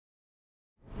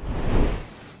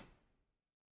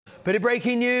Bit of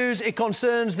breaking news. It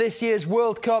concerns this year's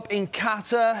World Cup in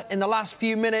Qatar. In the last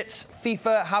few minutes,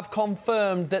 FIFA have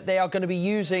confirmed that they are going to be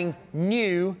using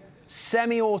new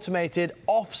semi-automated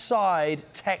offside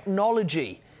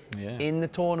technology in the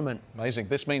tournament. Amazing.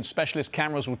 This means specialist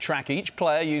cameras will track each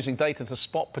player using data to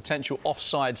spot potential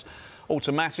offsides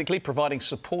automatically, providing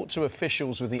support to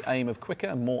officials with the aim of quicker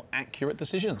and more accurate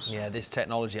decisions. Yeah, this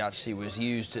technology actually was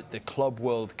used at the Club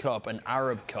World Cup and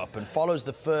Arab Cup and follows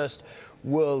the first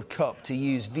World Cup to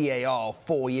use VAR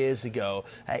 4 years ago.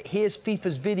 Here's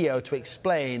FIFA's video to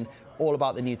explain all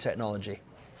about the new technology.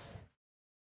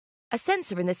 A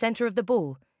sensor in the centre of the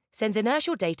ball sends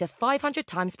inertial data 500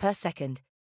 times per second,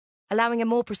 allowing a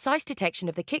more precise detection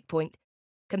of the kick point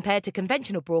compared to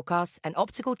conventional broadcasts and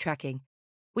optical tracking,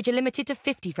 which are limited to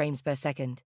 50 frames per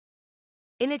second.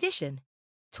 In addition,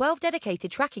 12 dedicated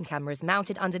tracking cameras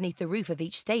mounted underneath the roof of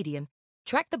each stadium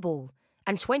track the ball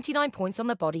and 29 points on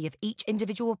the body of each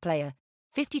individual player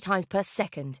 50 times per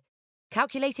second,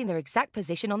 calculating their exact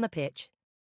position on the pitch.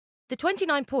 The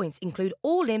 29 points include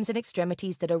all limbs and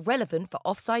extremities that are relevant for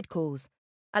offside calls,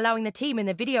 allowing the team in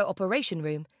the video operation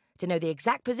room to know the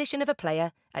exact position of a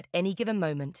player at any given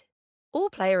moment. All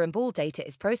player and ball data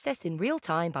is processed in real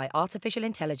time by artificial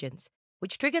intelligence,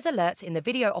 which triggers alerts in the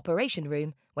video operation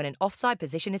room when an offside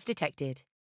position is detected.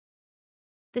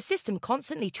 The system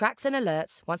constantly tracks and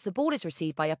alerts once the ball is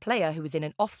received by a player who is in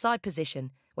an offside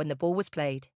position when the ball was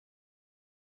played.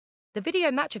 The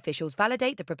video match officials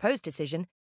validate the proposed decision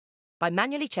by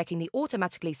manually checking the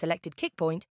automatically selected kick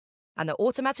point and the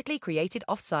automatically created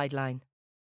offside line.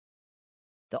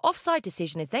 The offside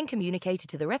decision is then communicated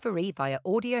to the referee via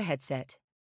audio headset.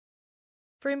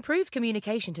 For improved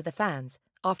communication to the fans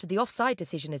after the offside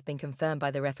decision has been confirmed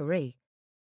by the referee,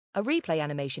 a replay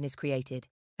animation is created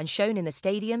and shown in the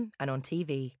stadium and on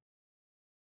TV.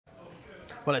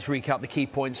 Well, let's recap the key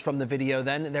points from the video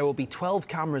then. There will be 12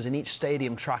 cameras in each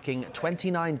stadium tracking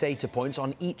 29 data points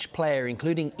on each player,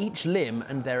 including each limb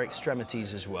and their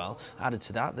extremities as well. Added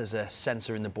to that, there's a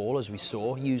sensor in the ball, as we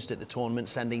saw, used at the tournament,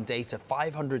 sending data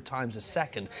 500 times a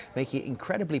second, making it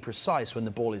incredibly precise when the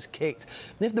ball is kicked.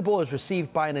 And if the ball is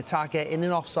received by an attacker in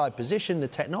an offside position, the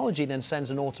technology then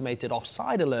sends an automated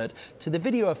offside alert to the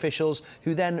video officials,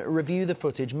 who then review the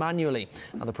footage manually.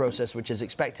 Now, the process, which is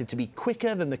expected to be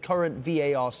quicker than the current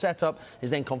VAR setup, is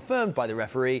then confirmed by the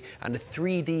referee, and a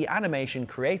 3D animation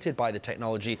created by the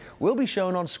technology will be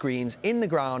shown on screens in the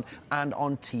ground and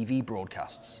on TV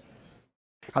broadcasts.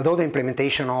 Although the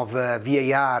implementation of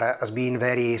VAR has been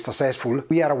very successful,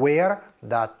 we are aware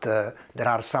that there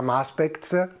are some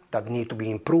aspects that need to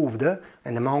be improved,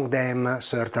 and among them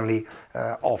certainly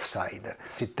offside.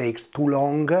 It takes too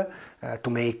long to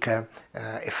make a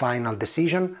final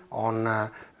decision on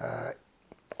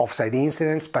offside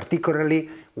incidents, particularly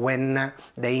when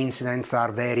the incidents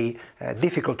are very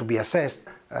difficult to be assessed.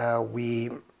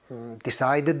 We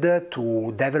decided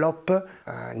to develop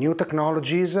new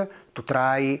technologies to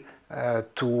try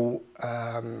to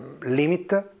limit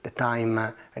the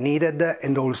time needed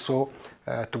and also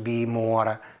to be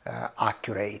more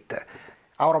accurate.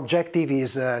 Our objective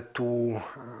is to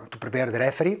prepare the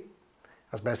referee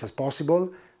as best as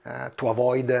possible to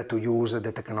avoid to use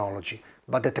the technology.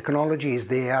 But the technology is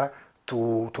there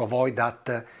to avoid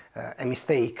that a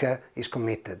mistake is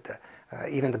committed.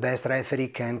 Even the best referee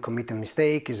can commit a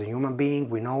mistake. He's a human being,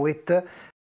 we know it.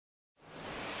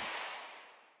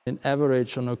 In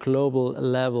average, on a global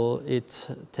level, it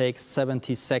takes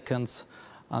 70 seconds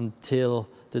until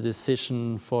the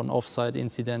decision for an offside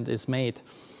incident is made.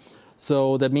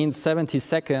 So that means 70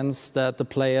 seconds that the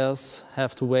players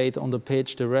have to wait on the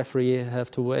pitch, the referee have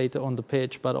to wait on the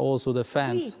pitch, but also the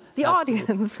fans, the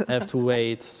audience, have to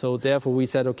wait. So therefore we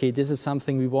said, okay, this is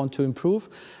something we want to improve.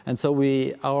 And so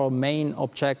our main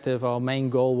objective, our main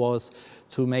goal was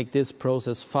to make this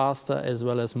process faster as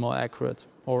well as more accurate,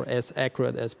 or as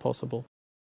accurate as possible.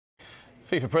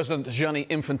 FIFA President Gianni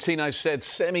Infantino said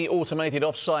semi-automated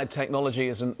offside technology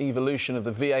is an evolution of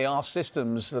the VAR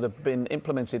systems that have been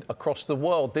implemented across the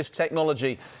world. This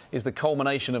technology is the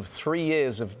culmination of 3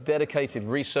 years of dedicated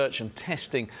research and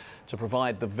testing to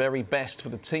provide the very best for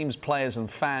the teams, players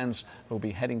and fans who will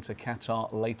be heading to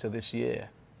Qatar later this year.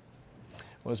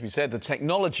 Well, as we said, the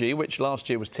technology, which last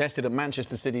year was tested at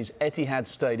Manchester City's Etihad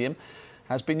Stadium,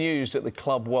 has been used at the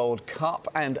Club World Cup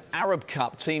and Arab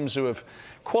Cup. Teams who have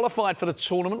qualified for the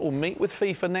tournament will meet with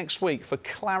FIFA next week for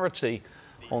clarity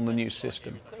on the new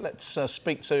system. Let's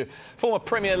speak to former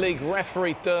Premier League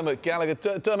referee Dermot Gallagher.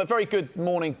 Dermot, very good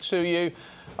morning to you.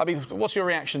 I mean, what's your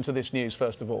reaction to this news,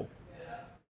 first of all?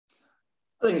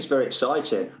 I think it's very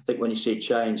exciting. I think when you see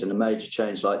change and a major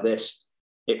change like this,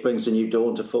 It brings a new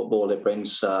dawn to football. It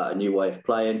brings a new way of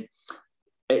playing.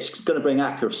 It's going to bring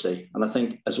accuracy. And I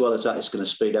think as well as that, it's going to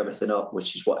speed everything up,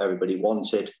 which is what everybody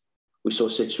wanted. We saw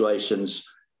situations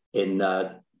in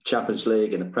Champions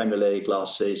League and the Premier League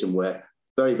last season where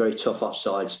very, very tough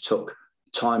offsides took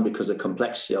time because of the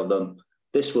complexity of them.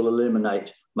 This will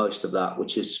eliminate most of that,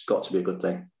 which has got to be a good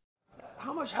thing.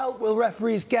 How much help will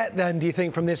referees get then, do you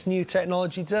think, from this new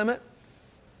technology, Dermot?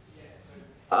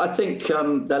 I think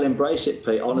they'll embrace it,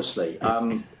 Pete, honestly.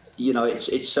 You know,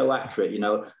 it's so accurate. You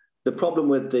know, the problem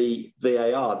with the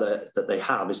VAR that they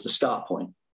have is the start point.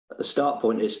 The start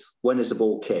point is when is the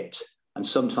ball kicked? And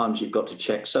sometimes you've got to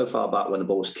check so far back when the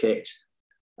ball's kicked.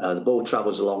 The ball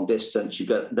travels a long distance.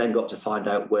 You've then got to find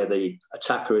out where the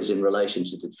attacker is in relation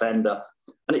to the defender.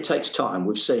 And it takes time.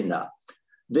 We've seen that.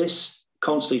 This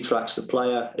constantly tracks the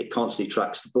player. It constantly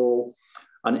tracks the ball.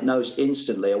 And it knows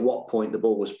instantly at what point the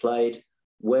ball was played,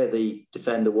 where the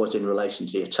defender was in relation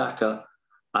to the attacker.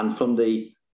 And from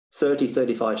the 30,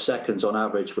 35 seconds on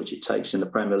average, which it takes in the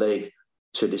Premier League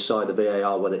to decide the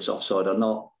VAR whether it's offside or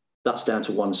not, that's down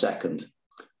to 1 second.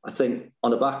 I think on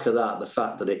the back of that, the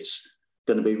fact that it's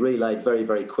going to be relayed very,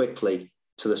 very quickly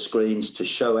to the screens to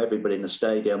show everybody in the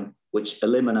stadium, which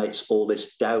eliminates all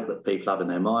this doubt that people have in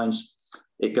their minds.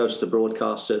 It goes to the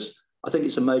broadcasters. I think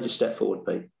it's a major step forward,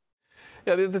 Pete.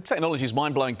 Yeah, the technology is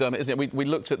mind-blowing, Dermot, isn't it? We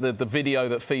looked at the video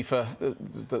that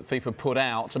FIFA put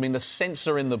out. I mean, the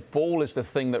sensor in the ball is the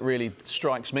thing that really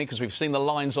strikes me, because we've seen the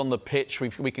lines on the pitch.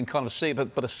 We can kind of see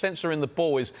it, but a sensor in the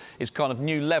ball is kind of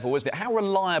new level, isn't it? How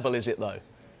reliable is it, though?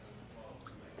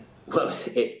 Well,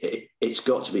 it's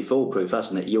got to be foolproof,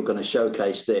 hasn't it? You're going to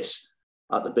showcase this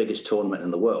at the biggest tournament in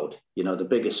the world, you know, the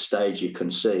biggest stage you can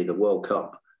see, the World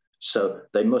Cup. So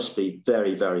they must be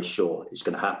very, very sure it's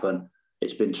going to happen.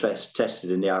 It's been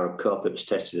tested in the Arab Cup. It was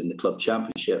tested in the club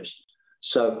championships.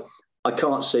 So I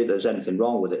can't see there's anything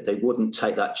wrong with it. They wouldn't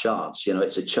take that chance. You know,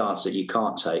 it's a chance that you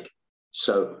can't take.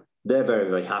 So they're very,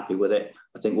 very happy with it.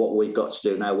 I think what we've got to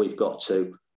do now, we've got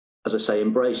to, as I say,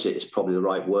 embrace it is probably the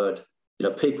right word. You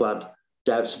know, people had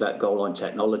doubts about goal line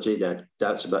technology. They had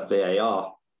doubts about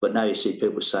VAR. But now you see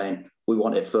people saying, we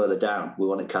want it further down. We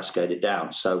want it cascaded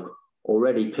down. So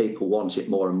already people want it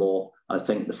more and more. I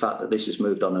think the fact that this has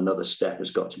moved on another step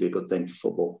has got to be a good thing for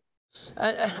football.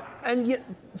 And yet,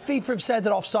 FIFA have said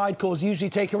that offside calls usually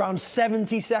take around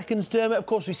 70 seconds, Dermot. Of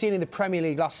course, we've seen in the Premier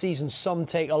League last season some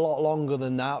take a lot longer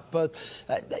than that. But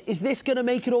is this going to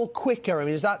make it all quicker? I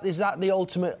mean, is that the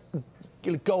ultimate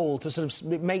goal, to sort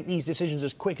of make these decisions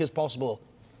as quick as possible?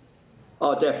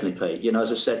 Oh, definitely, Pete. You know,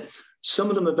 as I said, some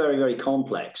of them are very, very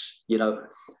complex. You know,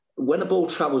 when a ball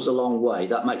travels a long way,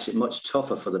 that makes it much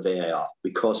tougher for the VAR,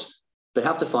 because they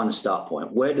have to find a start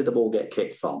point. Where did the ball get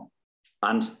kicked from?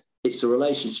 And it's the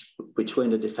relationship between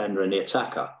the defender and the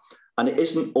attacker. And it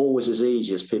isn't always as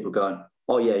easy as people going,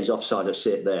 oh, yeah, he's offside, I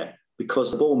see it there.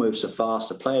 Because the ball moves so fast,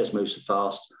 the players move so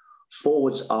fast,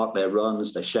 forwards arc their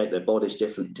runs, they shape their bodies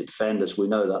differently to defenders. We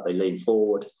know that they lean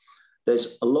forward.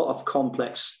 There's a lot of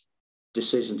complex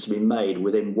decisions to be made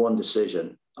within one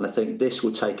decision. And I think this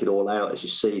will take it all out, as you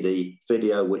see the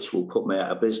video, which will put me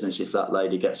out of business if that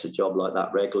lady gets a job like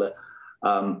that regular.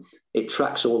 It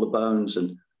tracks all the bones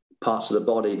and parts of the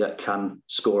body that can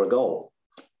score a goal.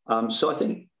 So I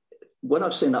think when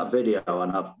I've seen that video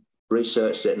and I've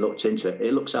researched it and looked into it,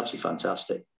 it looks absolutely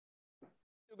fantastic.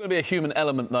 There's going to be a human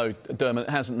element, though, Dermot,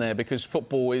 hasn't there? Because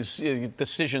football is,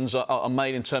 decisions are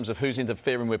made in terms of who's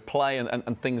interfering with play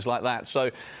and things like that.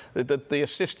 So the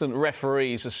assistant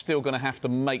referees are still going to have to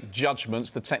make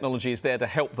judgments. The technology is there to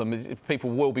help them.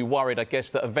 People will be worried, I guess,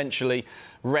 that eventually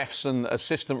refs and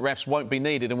assistant refs won't be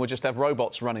needed and we'll just have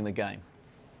robots running the game.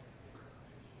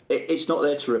 It's not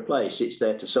there to replace, it's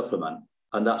there to supplement.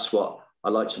 And that's what I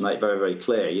like to make very, very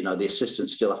clear. You know, the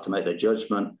assistants still have to make their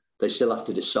judgment. They still have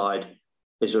to decide,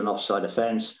 is there an offside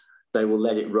offence? They will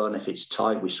let it run if it's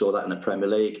tight. We saw that in the Premier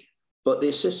League. But the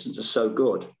assistants are so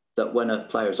good that when a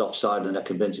player is offside and they're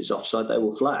convinced it's offside, they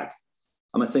will flag.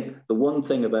 And I think the one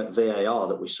thing about VAR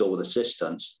that we saw with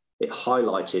assistants, it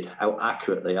highlighted how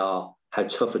accurate they are, how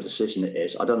tough a decision it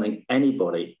is. I don't think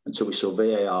anybody, until we saw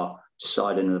VAR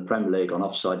deciding in the Premier League on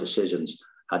offside decisions,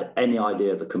 had any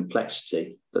idea of the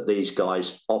complexity that these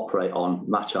guys operate on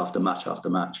match after match after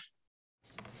match.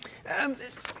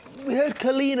 We heard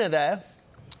Kalina there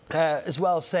as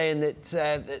well saying that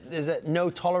there's no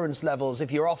tolerance levels.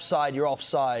 If you're offside, you're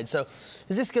offside. So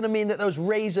is this going to mean that those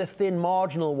razor-thin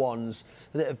marginal ones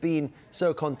that have been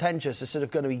so contentious are sort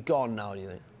of going to be gone now, do you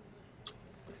think?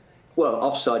 Well,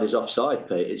 offside is offside,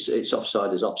 Pete. It's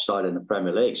offside is offside in the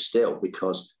Premier League still,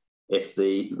 because if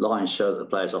the lines show that the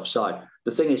player's offside.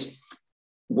 The thing is,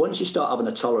 once you start having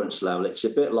a tolerance level, it's a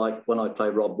bit like when I play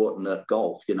Rob Wootton at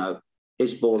golf. You know,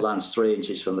 his ball lands 3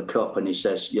 inches from the cup, and he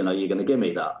says, you know, you're going to give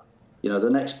me that. You know, the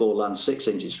next ball lands 6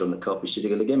 inches from the cup. He said, you're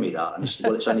going to give me that. And he said,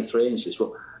 well, it's only 3 inches.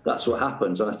 Well, that's what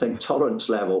happens. And I think tolerance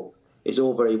level is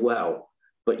all very well,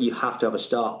 but you have to have a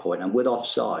start point. And with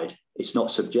offside, it's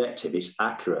not subjective, it's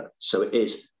accurate. So it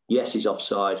is, yes, he's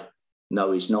offside.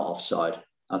 No, he's not offside.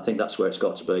 I think that's where it's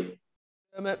got to be.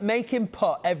 Make him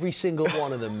putt every single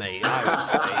one of them, mate, I would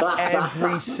say.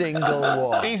 Every single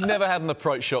one. He's never had an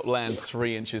approach shot land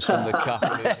 3 inches from the cup.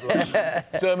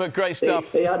 Dermot, great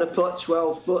stuff. He had a putt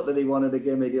 12 foot that he wanted to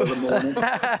give me the other morning.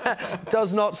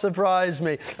 Does not surprise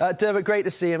me. Dermot, great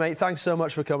to see you, mate. Thanks so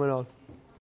much for coming on.